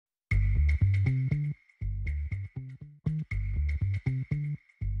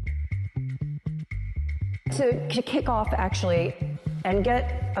To kick off, actually, and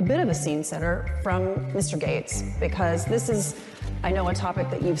get a bit of a scene setter from Mr. Gates, because this is, I know, a topic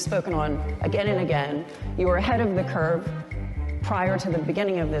that you've spoken on again and again. You were ahead of the curve prior to the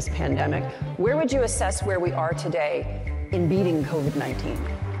beginning of this pandemic. Where would you assess where we are today in beating COVID-19?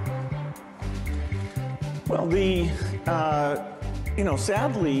 Well,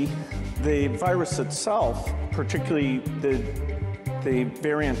 sadly, the virus itself, particularly the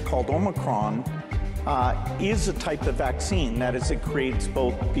variant called Omicron, is a type of vaccine. That is, it creates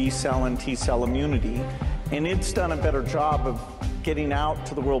both B-cell and T-cell immunity, and it's done a better job of getting out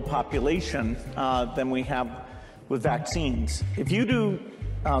to the world population than we have with vaccines. If you do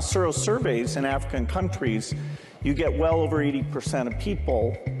sero surveys in African countries, you get well over 80% of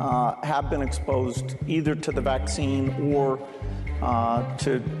people have been exposed either to the vaccine or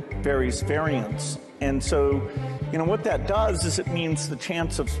to various variants. And so, what that does is it means the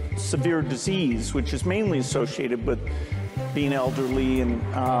chance of severe disease, which is mainly associated with being elderly and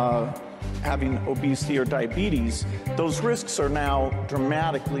having obesity or diabetes, those risks are now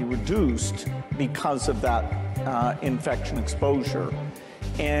dramatically reduced because of that infection exposure.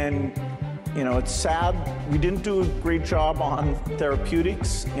 And it's sad we didn't do a great job on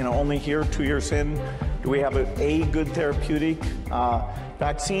therapeutics. Only here, 2 years in, do we have a good therapeutic.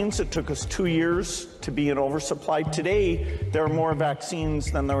 Vaccines, it took us 2 years to be in oversupply. Today, there are more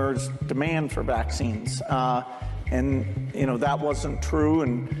vaccines than there is demand for vaccines. That wasn't true.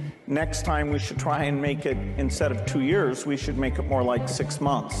 And next time we should try and make it, instead of 2 years, we should make it more like 6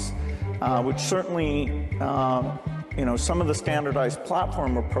 months, which certainly, some of the standardized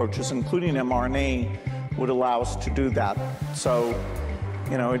platform approaches, including mRNA, would allow us to do that. So,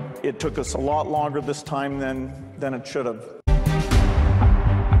 it took us a lot longer this time than it should have.